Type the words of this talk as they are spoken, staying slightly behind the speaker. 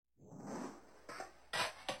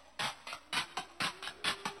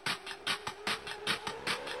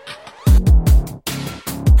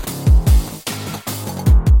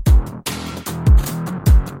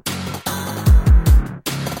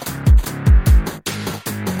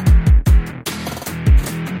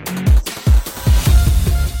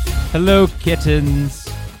Hello, kittens.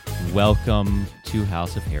 Welcome to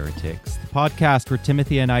House of Heretics, the podcast where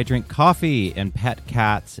Timothy and I drink coffee and pet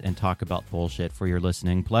cats and talk about bullshit for your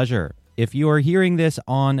listening pleasure. If you are hearing this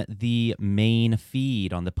on the main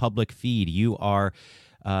feed, on the public feed, you are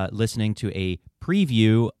listening to a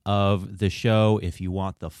preview of the show. If you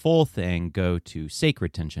want the full thing, go to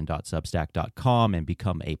sacredtension.substack.com and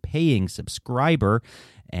become a paying subscriber,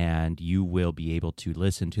 and you will be able to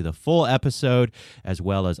listen to the full episode as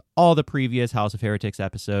well as all the previous House of Heretics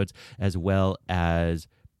episodes, as well as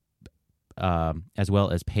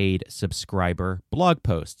paid subscriber blog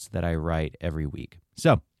posts that I write every week.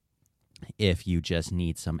 So if you just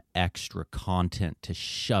need some extra content to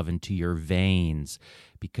shove into your veins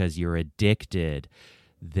because you're addicted,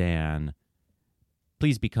 then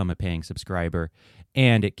please become a paying subscriber.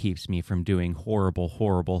 And it keeps me from doing horrible,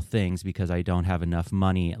 horrible things because I don't have enough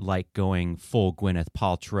money, like going full Gwyneth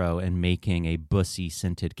Paltrow and making a bussy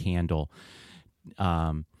scented candle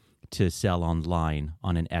to sell online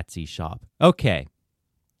on an Etsy shop. Okay.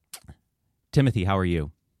 Timothy, how are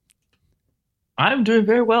you? I'm doing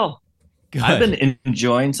very well. Good. I've been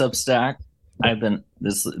enjoying Substack.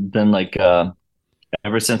 This has been like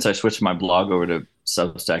ever since I switched my blog over to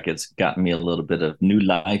Substack, it's gotten me a little bit of new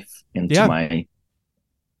life into my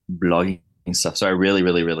blogging stuff. So I really,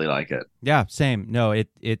 really, really like it. Yeah, same. No,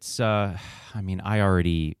 it's I mean, I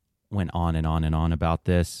already went on and on and on about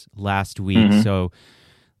this last week, so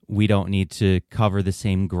we don't need to cover the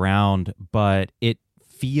same ground, but it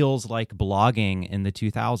feels like blogging in the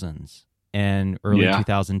 2000s and early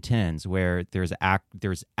 2010s, where there's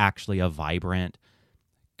actually a vibrant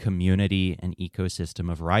community and ecosystem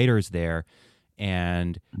of writers there,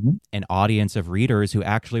 and an audience of readers who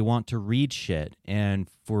actually want to read shit. And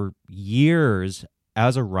for years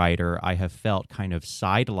as a writer, I have felt kind of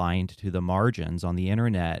sidelined to the margins on the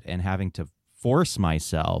internet and having to force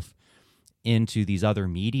myself into these other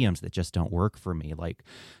mediums that just don't work for me, like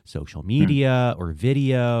social media or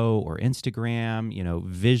video or Instagram,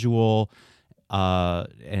 visual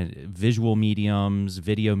and visual mediums,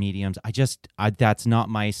 video mediums. That's not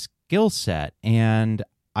my skill set. And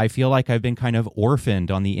I feel like I've been kind of orphaned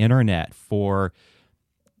on the internet for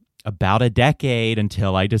about a decade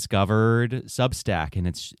until I discovered Substack, and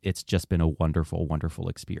it's just been a wonderful, wonderful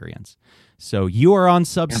experience. So you are on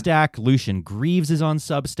Substack. Yeah. Lucian Greaves is on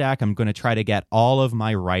Substack. I'm going to try to get all of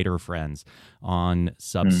my writer friends on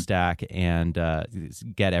Substack and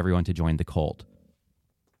get everyone to join the cult.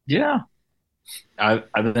 Yeah. I've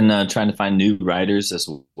been trying to find new writers as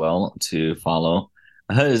well to follow.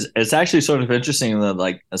 It's actually sort of interesting that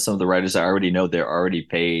like some of the writers I already know, they're already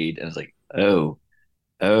paid, and it's like, oh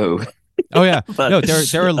yeah. But, no,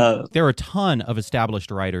 there are a ton of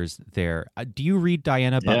established writers there. Do you read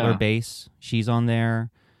Diana Butler Bass? She's on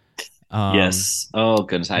there. Yes. Oh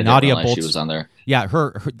goodness, I didn't Nadia realize she was on there. Yeah,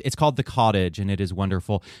 her it's called The Cottage, and it is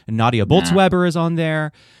wonderful. And Nadia Boltzweber is on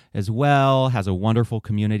there as well. Has a wonderful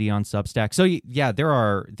community on Substack. So yeah,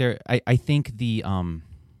 I think the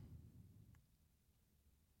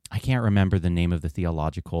I can't remember the name of the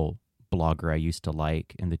theological blogger I used to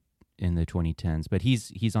like in the 2010s, but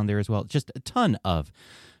he's on there as well. Just a ton of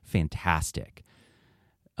fantastic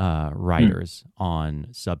writers on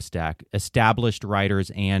Substack, established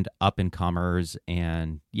writers and up and comers,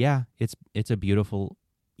 and yeah, it's a beautiful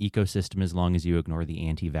ecosystem as long as you ignore the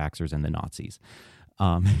anti-vaxxers and the Nazis.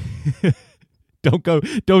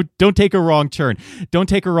 Don't take a wrong turn. Don't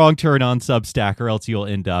take a wrong turn on Substack, or else you'll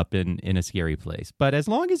end up in a scary place. But as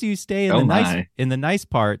long as you stay in the nice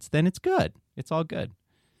parts, then it's good. It's all good.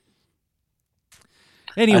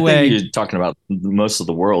 Anyway, I think you're talking about most of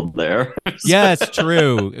the world there. Yeah, it's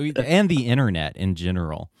true, and the internet in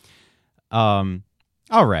general. All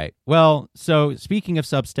right. Well, so speaking of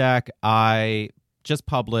Substack, I just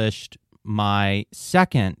published my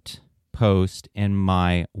second post in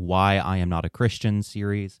my Why I Am Not a Christian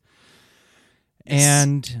series.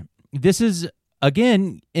 And this is,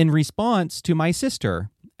 again, in response to my sister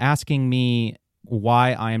asking me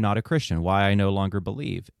why I am not a Christian, why I no longer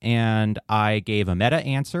believe. And I gave a meta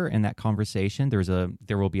answer in that conversation.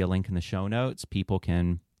 There will be a link in the show notes. People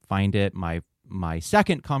can find it. My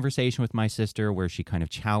second conversation with my sister, where she kind of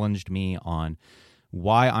challenged me on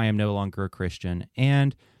why I am no longer a Christian.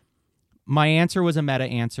 And my answer was a meta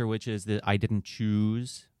answer, which is that I didn't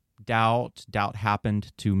choose doubt. Doubt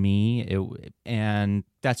happened to me, and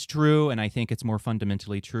that's true, and I think it's more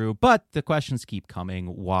fundamentally true. But the questions keep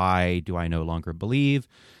coming. Why do I no longer believe?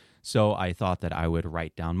 So I thought that I would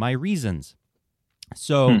write down my reasons.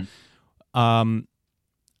 So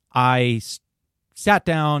I sat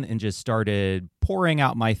down and just started pouring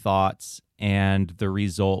out my thoughts, And the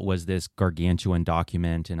result was this gargantuan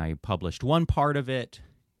document, and I published one part of it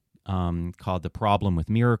called The Problem with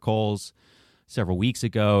Miracles several weeks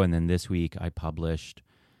ago, and then this week I published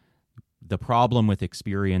The Problem with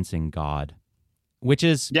Experiencing God, which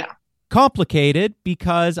is complicated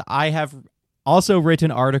because I have also written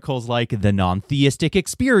articles like The Non-Theistic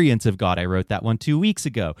Experience of God. I wrote that one 2 weeks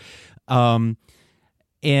ago. And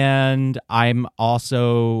I'm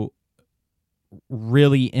also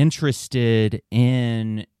really interested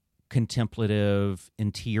in contemplative,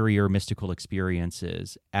 interior, mystical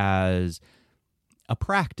experiences as a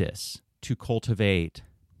practice to cultivate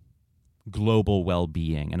global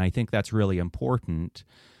well-being. And I think that's really important.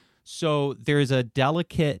 So there's a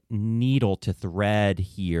delicate needle to thread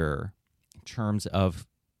here in terms of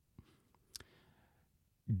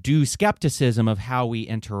due skepticism of how we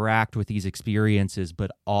interact with these experiences, but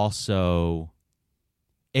also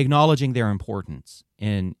acknowledging their importance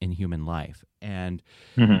in human life. And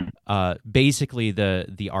basically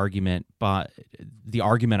the argument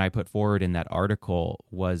I put forward in that article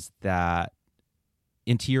was that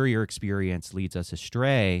interior experience leads us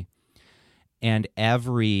astray, and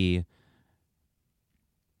every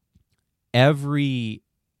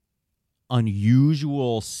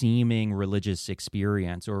unusual seeming religious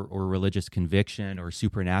experience or religious conviction or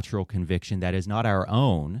supernatural conviction that is not our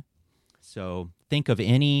own. So think of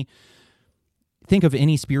any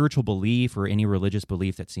spiritual belief or any religious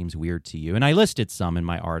belief that seems weird to you. And I listed some in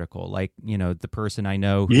my article, like, the person I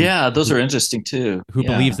know those are interesting too. Who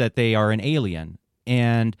believes that they are an alien,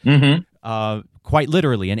 and quite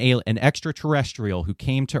literally an extraterrestrial who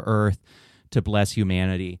came to Earth to bless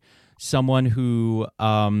humanity. Someone who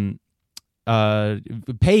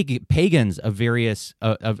pagans of various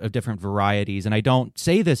of different varieties, and I don't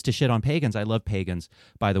say this to shit on pagans. I love pagans,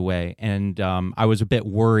 by the way, and I was a bit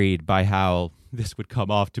worried by how this would come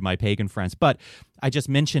off to my pagan friends, but I just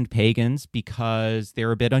mentioned pagans because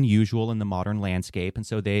they're a bit unusual in the modern landscape, and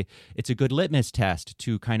so it's a good litmus test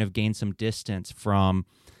to kind of gain some distance from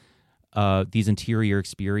these interior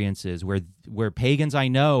experiences where pagans I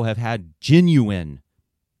know have had genuine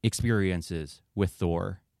experiences with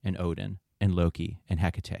Thor and Odin and Loki and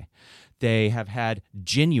Hecate. They have had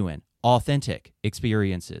genuine, authentic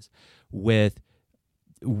experiences with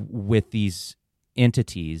these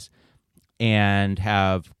entities and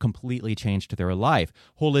have completely changed their life.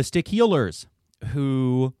 Holistic healers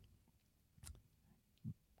who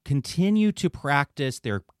continue to practice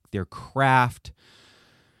their craft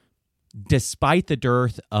despite the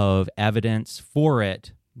dearth of evidence for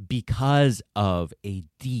it because of a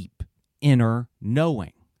deep inner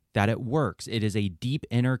knowing that it works. It is a deep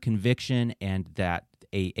inner conviction, and that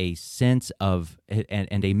a sense of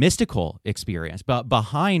and a mystical experience. But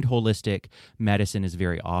behind holistic medicine is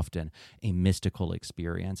very often a mystical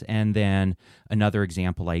experience. And then another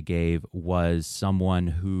example I gave was someone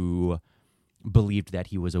who believed that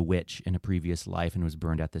he was a witch in a previous life and was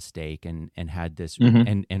burned at the stake and had this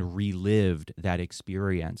and relived that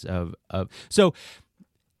experience of so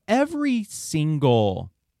every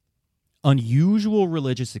single unusual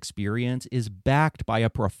religious experience is backed by a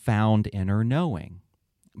profound inner knowing,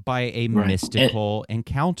 by a mystical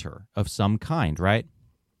encounter of some kind, right?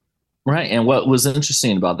 Right. And what was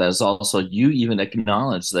interesting about that is also you even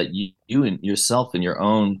acknowledge that you and yourself in your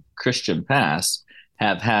own Christian past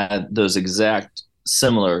have had those exact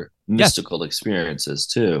similar mystical experiences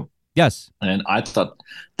too. Yes. And I thought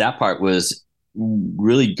that part was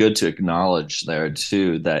really good to acknowledge there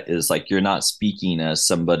too. That is like, you're not speaking as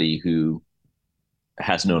somebody who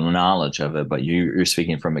has no knowledge of it, but you're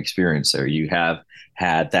speaking from experience there. You have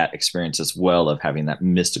had that experience as well of having that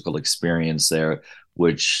mystical experience there,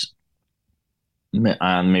 which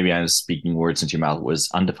maybe I'm speaking words into your mouth, was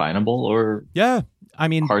undefinable or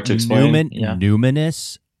hard to explain.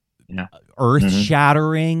 Numinous,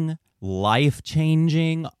 earth-shattering,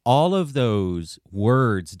 life-changing, all of those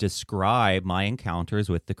words describe my encounters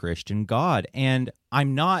with the Christian God. And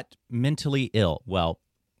I'm not mentally ill. Well,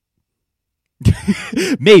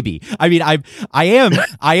 maybe. I mean, I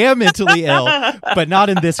am mentally ill, but not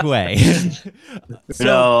in this way.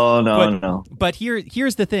 No. But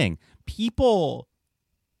here's the thing.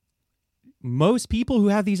 Most people who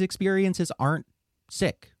have these experiences aren't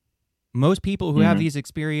sick. Most people who have these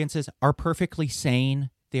experiences are perfectly sane.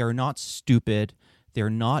 They are not stupid. They're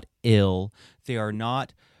not ill. They are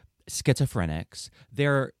not schizophrenics.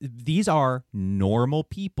 These are normal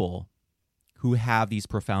people who have these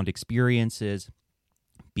profound experiences,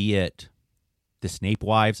 be it the Snape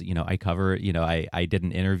wives. I cover, I did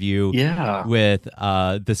an interview Yeah. with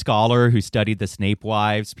the scholar who studied the Snape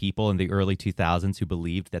wives, people in the early 2000s who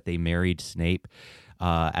believed that they married Snape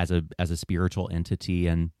as a spiritual entity.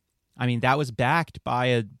 And I mean, that was backed by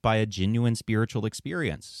a genuine spiritual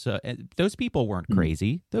experience. So those people weren't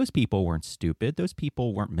crazy. Those people weren't stupid. Those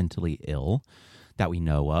people weren't mentally ill that we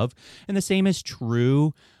know of. And the same is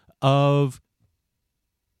true of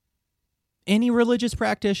any religious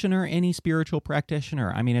practitioner, any spiritual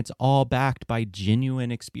practitioner. I mean, it's all backed by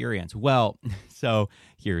genuine experience. Well, so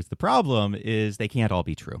here's the problem is they can't all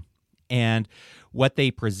be true. And what they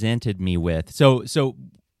presented me with, so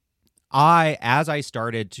as I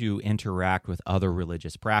started to interact with other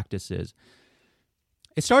religious practices,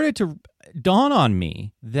 it started to dawn on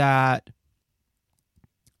me that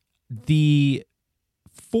the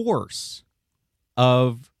force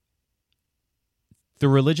of the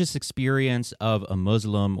religious experience of a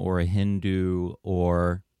Muslim or a Hindu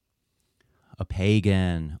or a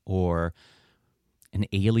pagan or an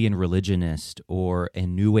alien religionist or a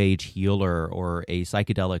New Age healer or a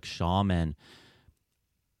psychedelic shaman,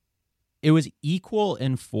 it was equal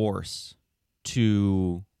in force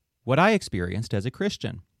to what I experienced as a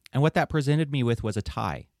Christian. And what that presented me with was a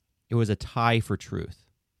tie. It was a tie for truth.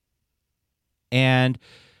 And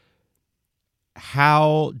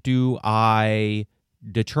how do I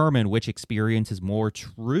determine which experience is more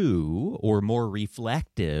true or more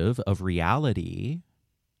reflective of reality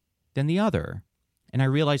than the other? And I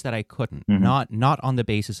realized that I couldn't, not on the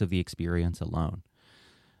basis of the experience alone.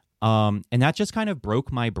 And that just kind of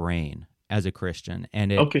broke my brain as a Christian.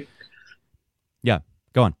 And Okay. Yeah,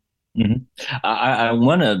 go on. I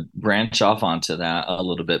want to branch off onto that a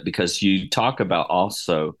little bit because you talk about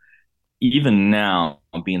also, even now,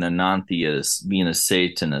 being a non-theist, being a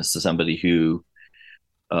Satanist, somebody who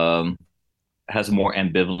has a more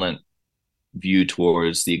ambivalent view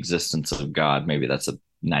towards the existence of God. Maybe that's the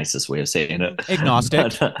nicest way of saying it.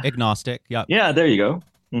 Agnostic. Agnostic. Yep. Yeah, there you go.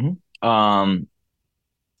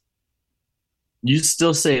 You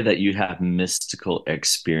still say that you have mystical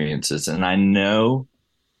experiences. And I know,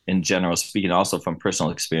 in general, speaking also from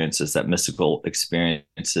personal experiences, that mystical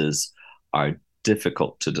experiences are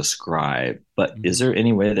difficult to describe. But is there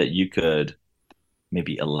any way that you could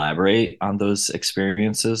maybe elaborate on those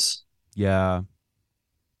experiences? Yeah.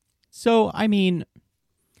 So, I mean,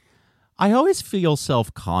 I always feel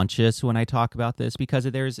self-conscious when I talk about this because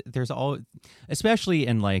there's all, especially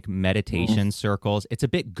in like meditation circles, it's a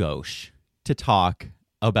bit gauche to talk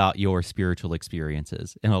about your spiritual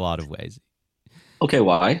experiences in a lot of ways. Okay,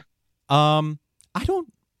 why? I don't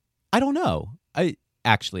know.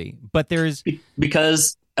 But there's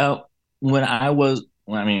because when I was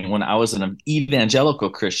an evangelical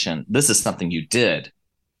Christian, this is something you did,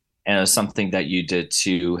 and it was something that you did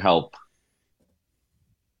to help.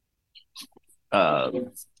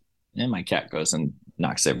 And my cat goes and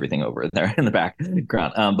knocks everything over there in the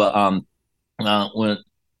background.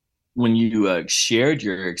 When you shared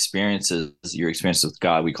your experiences with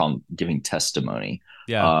God, we call them giving testimony.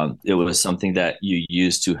 Yeah. It was something that you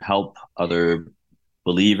used to help other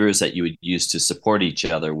believers, that you would use to support each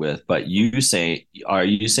other with. But are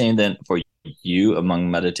you saying then for you among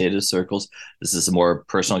meditative circles, this is a more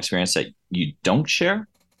personal experience that you don't share?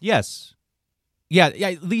 Yes. Yeah,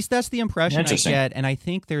 at least that's the impression I get. And I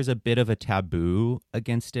think there's a bit of a taboo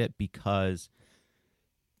against it because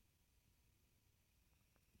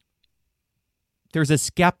there's a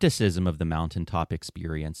skepticism of the mountaintop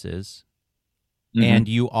experiences. And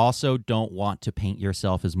you also don't want to paint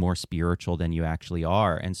yourself as more spiritual than you actually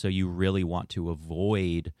are. And so you really want to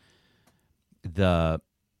avoid the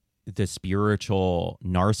spiritual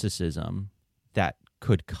narcissism that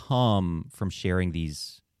could come from sharing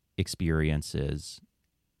these experiences.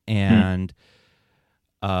 And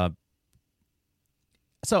so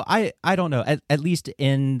I don't know, at least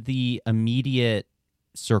in the immediate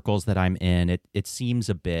circles that I'm in, it seems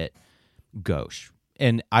a bit gauche.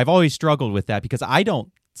 And I've always struggled with that because I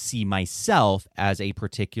don't see myself as a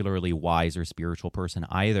particularly wise or spiritual person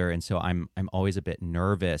either. And so I'm always a bit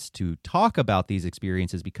nervous to talk about these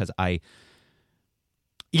experiences because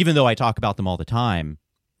even though I talk about them all the time,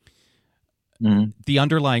 the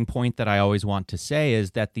underlying point that I always want to say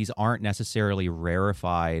is that these aren't necessarily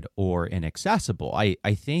rarefied or inaccessible. I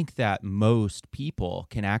think that most people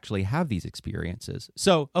can actually have these experiences.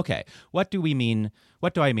 So, okay, what do I mean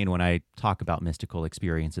when I talk about mystical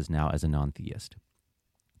experiences now as a non-theist?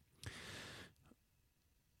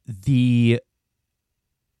 The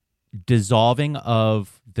dissolving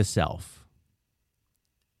of the self.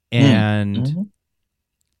 And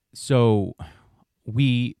so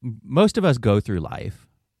most of us go through life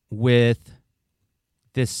with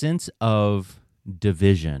this sense of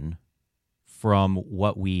division from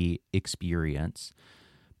what we experience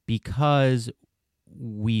because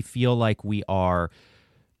we feel like we are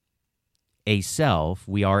a self,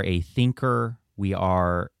 we are a thinker, we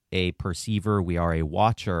are a perceiver, we are a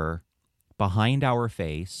watcher behind our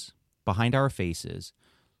face, behind our faces,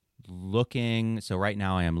 looking. So right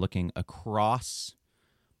now I am looking across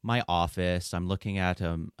my office. I'm looking at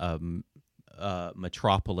a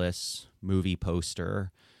Metropolis movie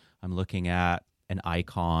poster. I'm looking at an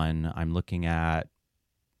icon. I'm looking at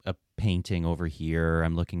a painting over here.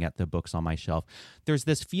 I'm looking at the books on my shelf. There's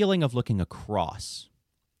this feeling of looking across.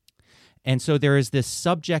 And so there is this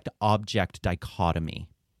subject-object dichotomy.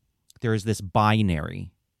 There is this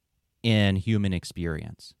binary in human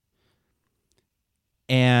experience.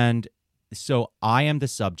 And so I am the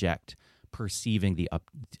subject perceiving the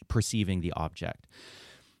object.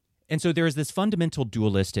 And so there is this fundamental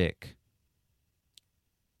dualistic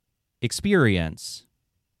experience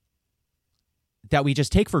that we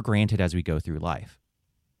just take for granted as we go through life.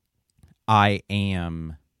 I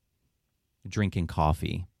am drinking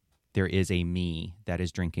coffee. There is a me that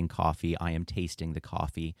is drinking coffee. I am tasting the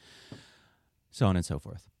coffee, so on and so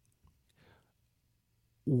forth.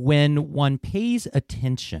 When one pays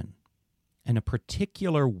attention in a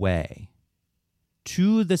particular way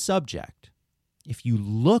to the subject, if you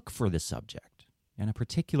look for the subject in a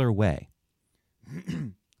particular way,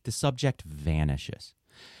 the subject vanishes.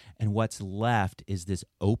 And what's left is this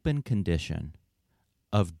open condition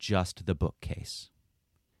of just the bookcase,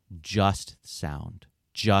 just sound,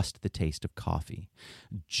 just the taste of coffee,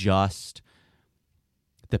 just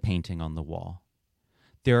the painting on the wall.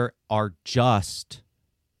 There's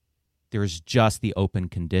just the open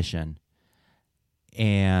condition,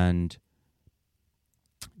 and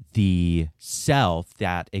the self,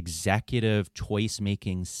 that executive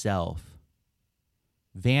choice-making self,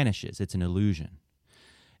 vanishes. It's an illusion.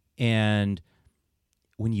 And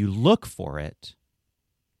when you look for it,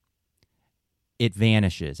 it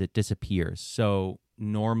vanishes, it disappears. So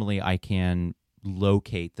normally I can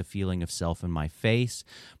locate the feeling of self in my face,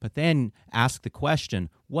 but then ask the question,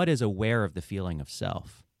 what is aware of the feeling of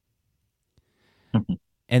self?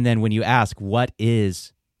 And then when you ask, what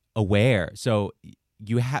is aware? So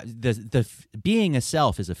you have the being a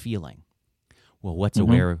self is a feeling. Well, what's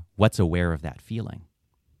aware of that feeling?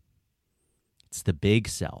 It's the big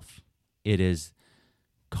self. It is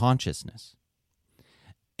consciousness.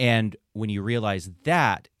 And when you realize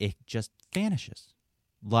that, it just vanishes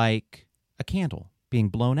like a candle being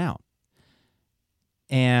blown out.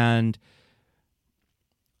 And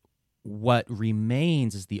what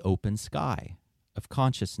remains is the open sky of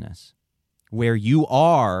consciousness, where you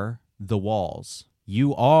are the walls,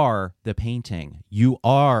 you are the painting, you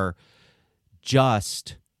are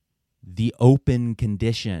just the open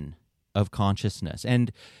condition of consciousness.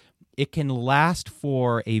 And it can last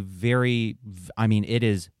for it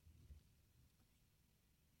is,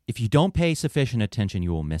 if you don't pay sufficient attention,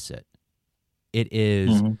 you will miss it. It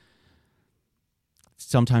is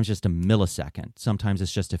sometimes just a millisecond. Sometimes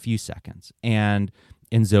it's just a few seconds. And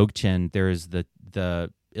in Dzogchen, there's the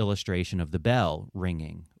illustration of the bell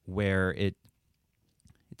ringing, where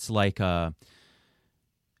it's like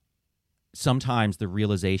sometimes the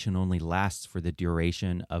realization only lasts for the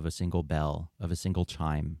duration of a single bell, of a single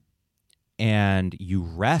chime. And you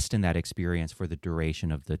rest in that experience for the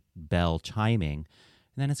duration of the bell chiming,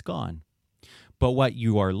 and then it's gone. But what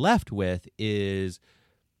you are left with is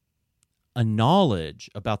a knowledge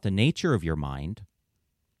about the nature of your mind,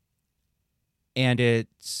 and it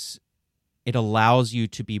allows you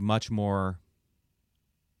to be much more,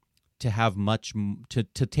 to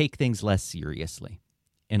take things less seriously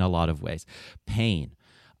in a lot of ways. Pain.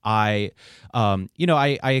 I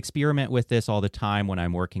experiment with this all the time when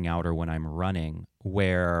I'm working out or when I'm running,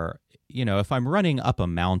 where, if I'm running up a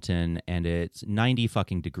mountain and it's 90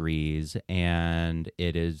 fucking degrees and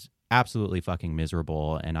it is absolutely fucking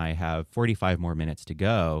miserable and I have 45 more minutes to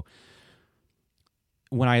go,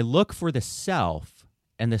 when I look for the self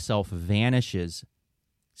and the self vanishes,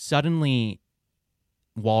 suddenly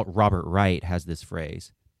Robert Wright has this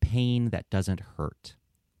phrase, pain that doesn't hurt.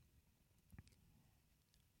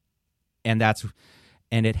 And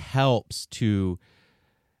it helps to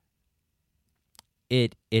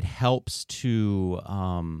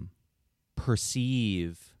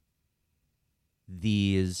perceive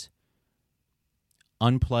these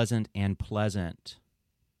unpleasant and pleasant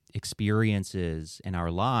experiences in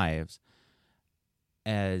our lives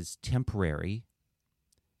as temporary,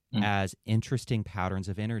 as interesting patterns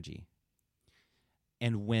of energy.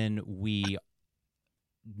 And when we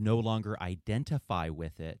no longer identify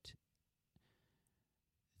with it,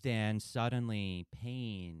 then suddenly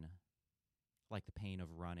pain, like the pain of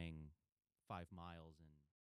running 5 miles in